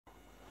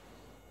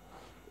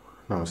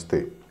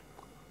Namaste.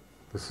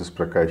 This is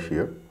Prakash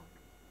here.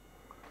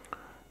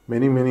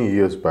 Many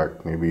years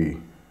back,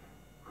 maybe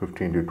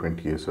 15 to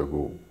 20 years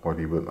ago,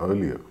 or even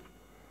earlier,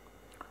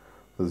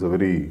 there's a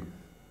very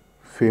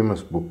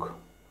famous book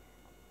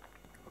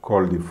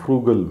called The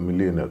Frugal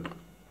Millionaire.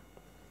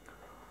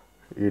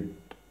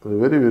 It's a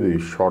very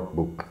short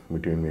book,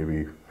 between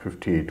maybe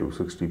 50 to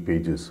 60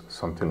 pages,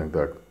 something like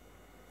that,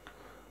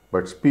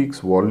 but speaks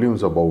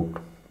volumes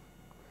about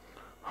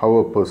how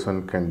a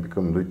person can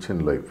become rich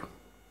in life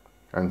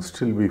and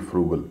still be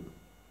frugal.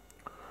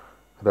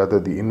 Rather,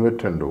 the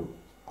invertendo,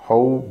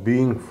 how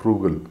being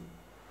frugal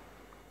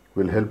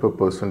will help a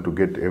person to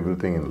get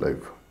everything in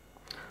life.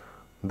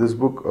 This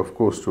book, of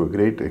course, to a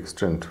great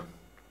extent,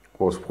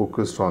 was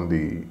focused on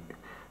the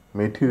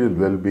material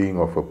well-being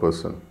of a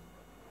person.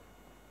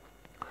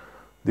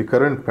 The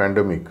current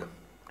pandemic,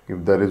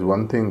 if there is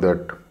one thing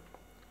that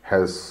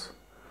has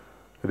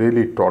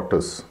really taught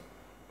us,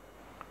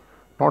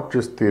 not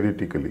just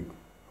theoretically,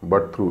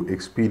 but through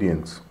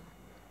experience,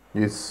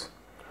 is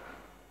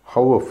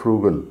how a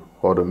frugal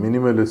or a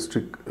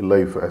minimalistic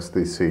life, as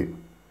they say,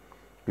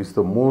 is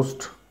the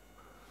most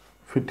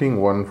fitting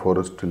one for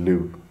us to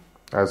live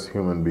as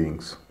human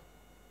beings.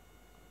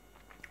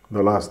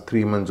 The last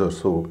 3 months or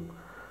so,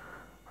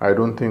 I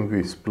don't think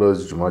we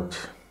splurged much.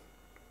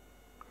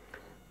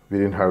 We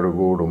didn't have to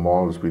go to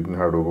malls, we didn't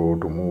have to go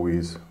to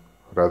movies,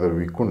 rather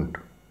we couldn't.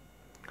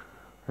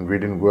 And we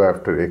didn't go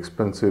after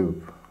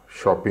expensive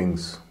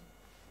shoppings.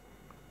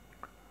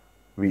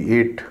 We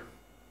ate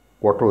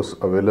what was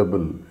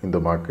available in the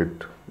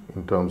market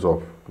in terms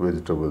of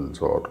vegetables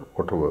or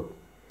whatever.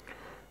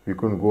 We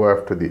couldn't go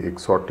after the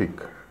exotic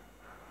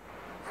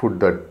food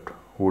that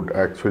would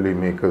actually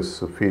make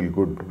us feel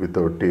good with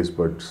our taste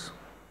buds.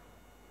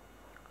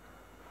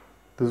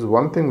 This is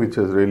one thing which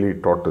has really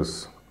taught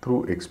us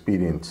through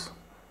experience.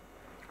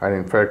 And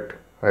in fact,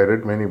 I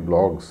read many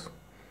blogs,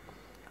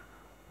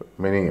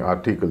 many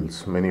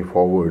articles, many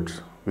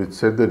forwards, which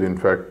said that in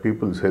fact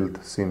people's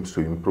health seems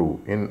to improve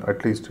in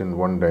at least in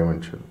one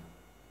dimension.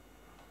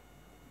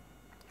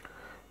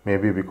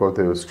 Maybe because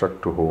they were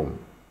stuck to home,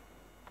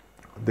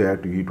 they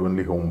had to eat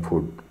only home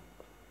food.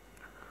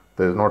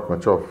 There is not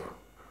much of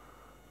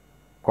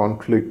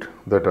conflict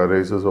that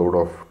arises out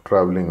of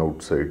traveling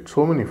outside.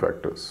 So many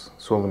factors,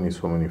 so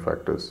many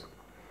factors.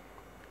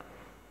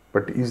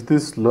 But is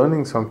this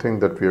learning something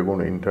that we are going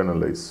to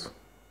internalize?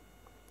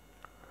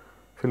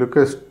 If you look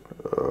at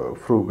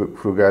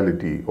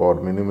frugality or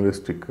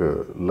minimalistic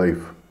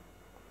life,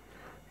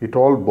 it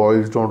all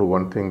boils down to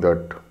one thing,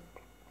 that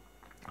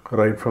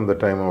right from the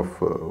time of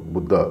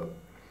Buddha,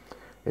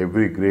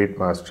 every great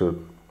master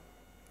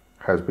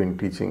has been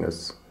teaching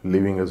us,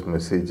 leaving us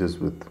messages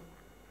with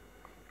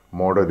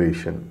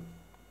moderation.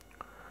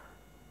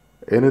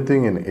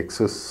 Anything in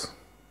excess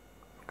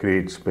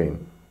creates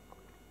pain.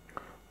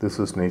 This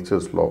is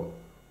nature's law.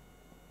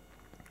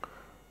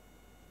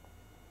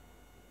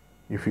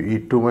 If you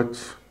eat too much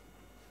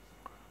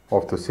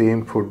of the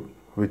same food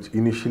which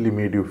initially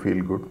made you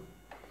feel good,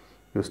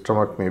 your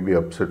stomach may be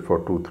upset for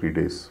 2-3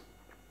 days.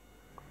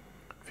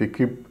 If you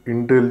keep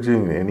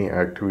indulging in any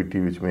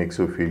activity which makes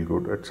you feel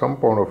good, at some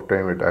point of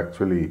time it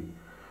actually,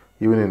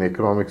 even in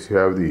economics you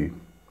have the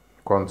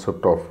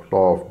concept of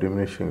law of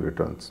diminishing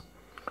returns.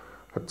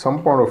 At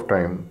some point of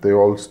time they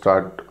all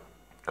start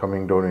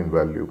coming down in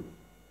value.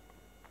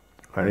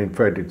 And in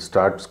fact it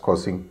starts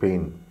causing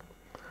pain.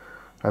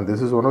 And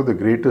this is one of the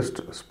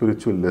greatest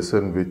spiritual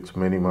lessons which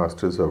many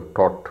masters have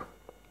taught,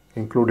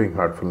 including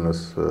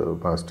heartfulness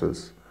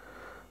masters.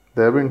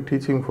 They have been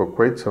teaching for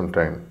quite some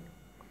time.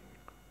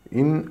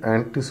 In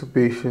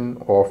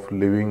anticipation of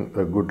living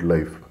a good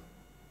life,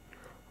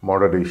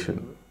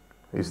 moderation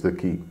is the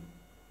key.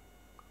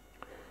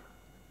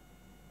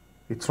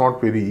 It's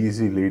not very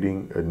easy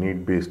leading a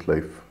need-based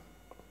life.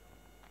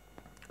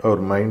 Our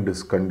mind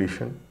is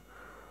conditioned,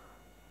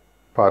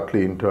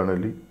 partly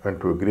internally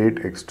and to a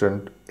great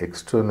extent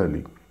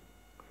externally,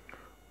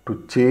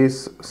 to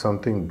chase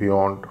something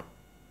beyond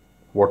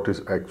what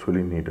is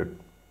actually needed.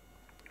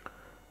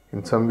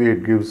 In some way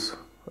it gives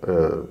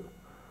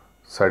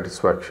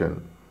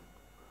satisfaction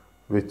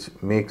which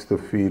makes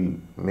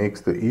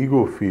the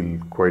ego feel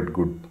quite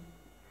good,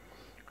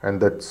 and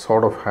that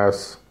sort of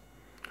has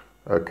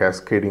a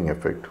cascading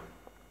effect.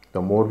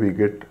 The more we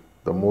get,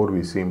 the more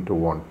we seem to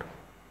want,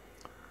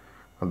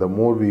 and the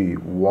more we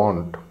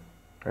want,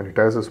 and it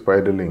has a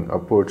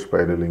upward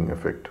spiraling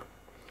effect.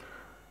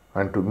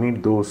 And to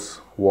meet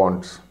those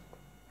wants,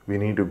 we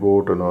need to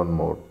go out and earn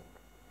more.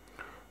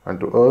 And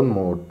to earn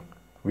more,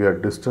 we are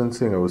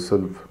distancing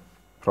ourselves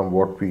from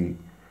what we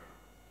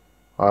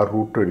are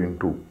rooted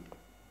into,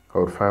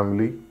 our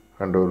family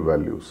and our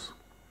values.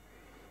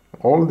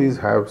 All these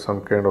have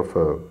some kind of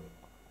a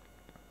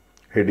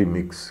heady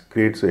mix,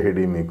 creates a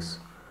heady mix,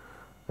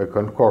 a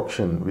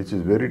concoction which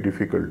is very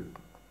difficult,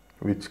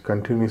 which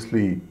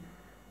continuously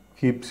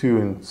keeps you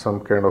in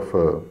some kind of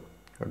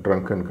a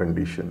drunken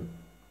condition,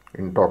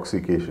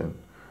 intoxication,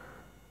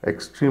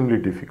 extremely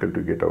difficult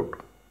to get out.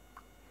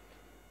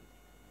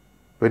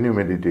 When you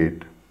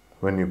meditate,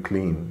 when you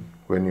clean,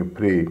 when you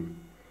pray,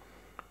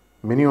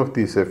 Many of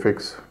these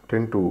effects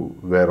tend to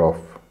wear off,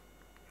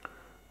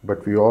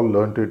 but we all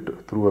learnt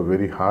it through a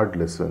very hard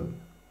lesson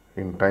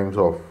in times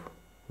of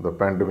the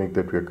pandemic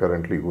that we are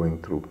currently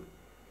going through.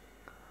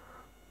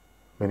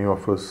 Many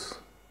of us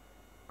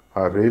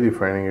are really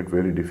finding it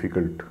very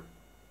difficult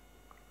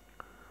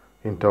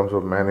in terms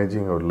of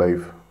managing our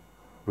life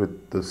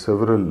with the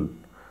several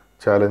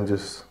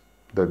challenges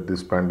that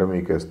this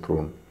pandemic has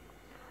thrown.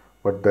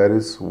 But there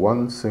is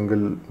one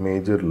single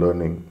major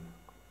learning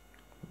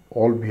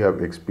all we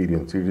have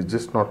experienced. It is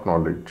just not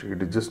knowledge,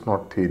 it is just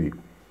not theory,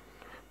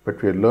 but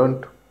we have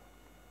learned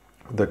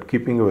that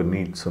keeping our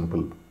needs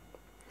simple,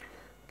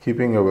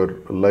 keeping our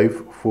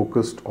life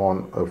focused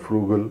on a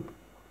frugal,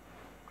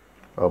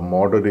 a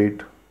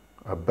moderate,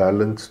 a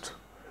balanced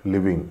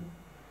living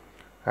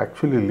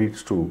actually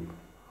leads to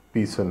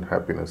peace and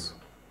happiness.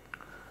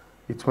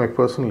 It's my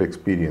personal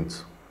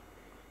experience,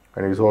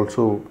 and it is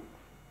also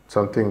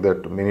something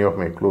that many of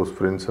my close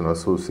friends and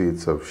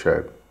associates have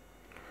shared.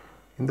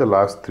 In the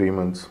last 3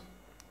 months,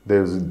 they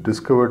have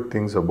discovered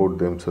things about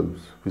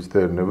themselves which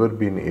they have never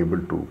been able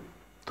to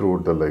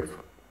throughout their life.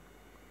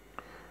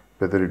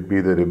 Whether it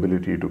be their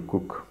ability to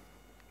cook,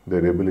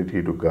 their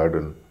ability to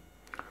garden,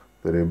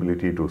 their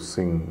ability to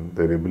sing,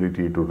 their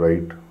ability to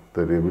write,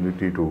 their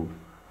ability to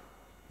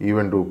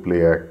even do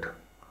play act,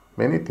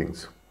 many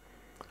things.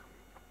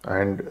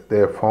 And they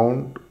have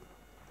found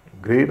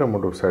great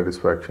amount of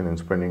satisfaction in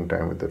spending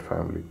time with their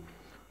family.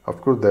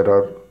 Of course, there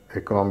are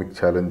economic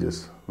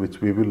challenges which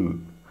we will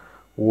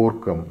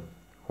overcome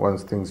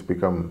once things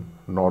become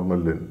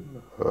normal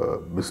in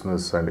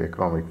business and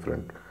economic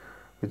front,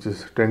 which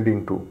is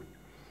tending to.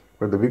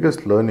 But the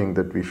biggest learning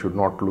that we should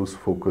not lose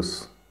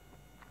focus,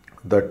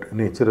 that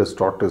nature has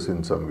taught us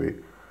in some way,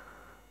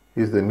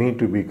 is the need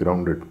to be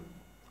grounded,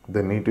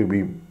 the need to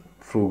be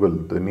frugal,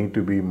 the need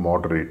to be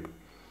moderate,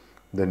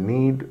 the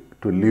need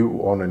to live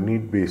on a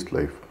need-based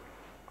life.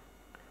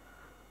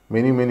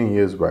 Many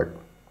years back,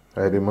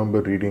 I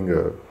remember reading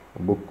a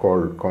book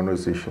called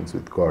Conversations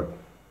with God.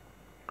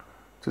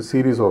 It's a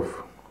series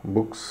of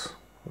books,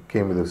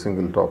 came with a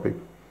single topic,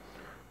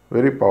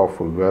 very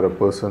powerful, where a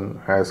person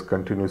has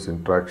continuous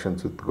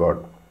interactions with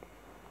God.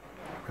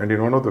 And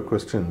in one of the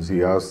questions,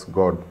 he asks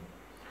God,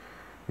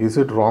 is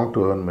it wrong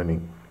to earn money?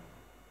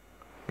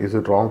 Is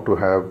it wrong to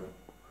have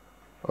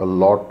a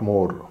lot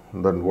more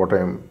than what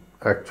I'm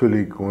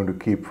actually going to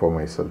keep for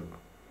myself?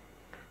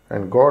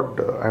 And God,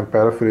 I'm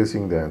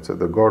paraphrasing the answer,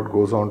 the God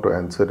goes on to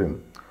answer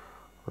him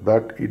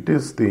that it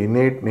is the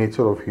innate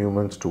nature of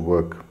humans to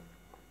work.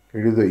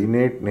 It is the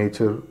innate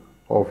nature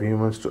of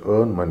humans to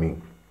earn money.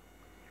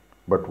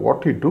 But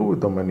what you do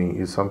with the money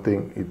is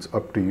something, it's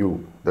up to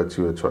you. That's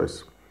your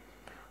choice.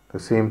 The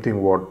same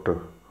thing what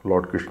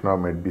Lord Krishna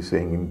might be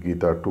saying in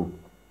Gita too.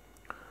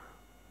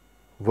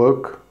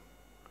 Work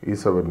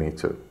is our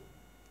nature.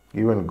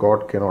 Even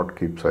God cannot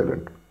keep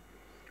silent.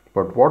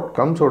 But what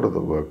comes out of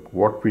the work,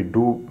 what we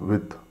do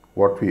with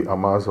what we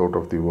amass out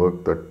of the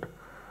work, that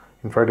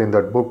in fact in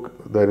that book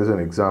there is an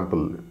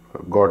example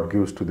God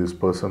gives to this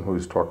person who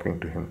is talking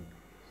to him.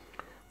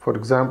 For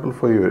example,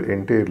 for your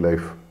entire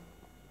life,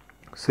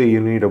 say you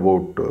need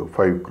about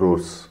 5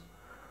 crores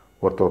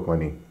worth of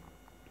money,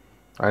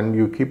 and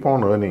you keep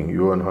on earning,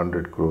 you earn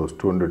 100 crores,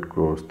 200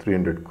 crores,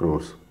 300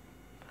 crores.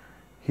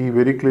 He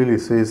very clearly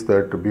says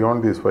that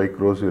beyond these 5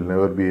 crores you'll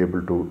never be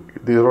able to,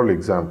 these are all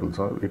examples,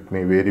 it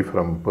may vary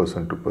from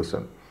person to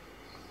person.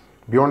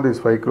 Beyond these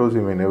 5 crores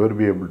you may never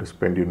be able to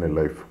spend in your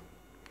life.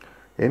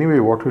 Anyway,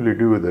 what will you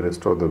do with the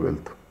rest of the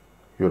wealth?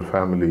 Your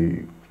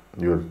family,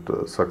 your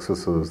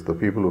successors, the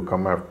people who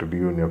come after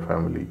you in your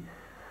family,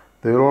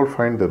 they will all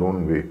find their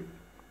own way.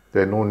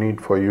 There is no need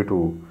for you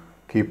to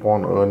keep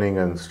on earning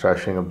and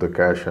stashing up the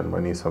cash and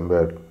money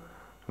somewhere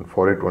and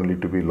for it only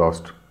to be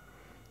lost.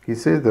 He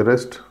says the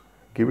rest,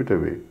 give it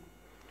away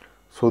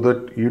so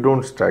that you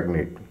don't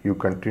stagnate. You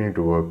continue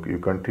to work, you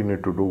continue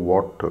to do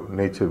what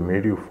nature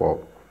made you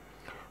for.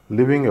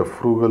 Living a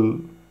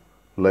frugal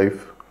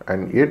life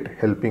and yet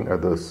helping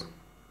others.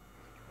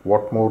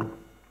 What more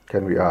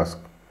can we ask?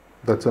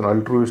 That's an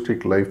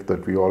altruistic life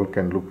that we all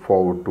can look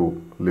forward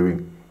to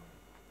living.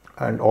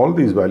 And all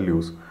these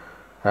values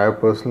I have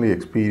personally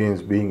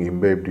experienced being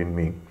imbibed in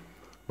me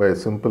by a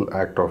simple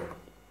act of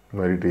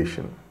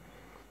meditation,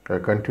 a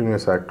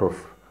continuous act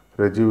of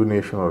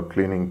rejuvenation or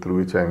cleaning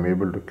through which I am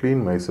able to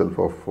clean myself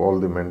of all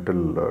the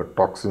mental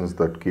toxins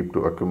that keep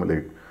to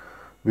accumulate,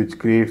 which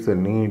creates the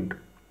need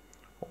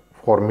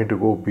for me to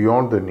go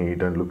beyond the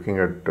need and looking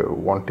at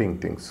wanting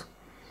things.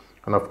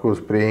 And of course,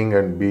 praying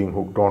and being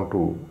hooked on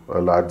to a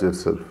larger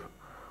self.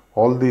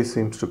 All these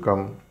seems to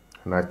come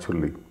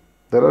naturally.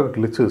 There are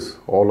glitches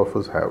all of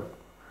us have,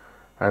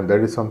 and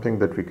that is something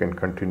that we can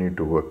continue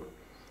to work.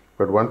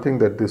 But one thing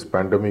that this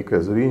pandemic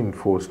has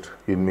reinforced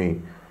in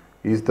me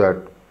is that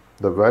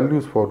the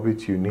values for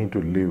which you need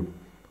to live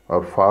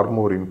are far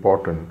more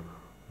important.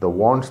 The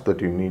wants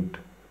that you need,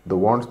 the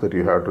wants that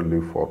you have to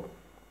live for.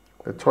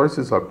 The choice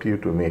is up to you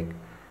to make.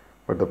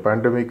 But the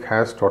pandemic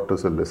has taught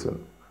us a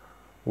lesson.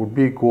 Would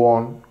we go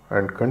on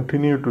and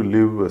continue to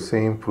live the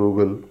same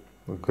frugal,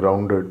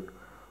 grounded,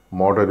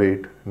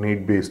 moderate,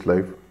 need-based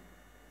life.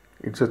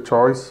 It's a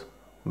choice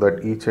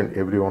that each and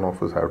every one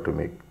of us have to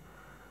make.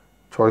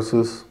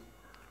 Choices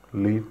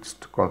leads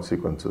to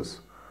consequences.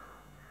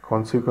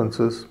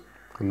 Consequences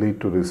lead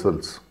to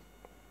results.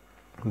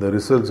 The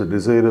results are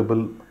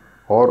desirable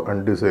or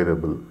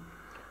undesirable.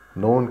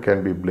 No one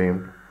can be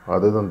blamed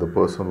other than the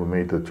person who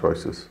made the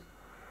choices,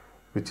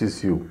 which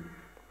is you.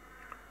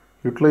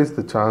 Utilize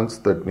the chance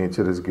that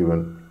nature is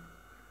given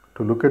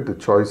to look at the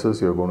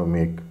choices you're going to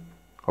make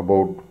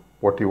about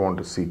what you want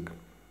to seek.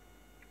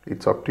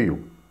 It's up to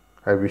you.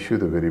 I wish you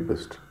the very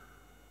best.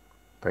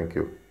 Thank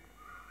you.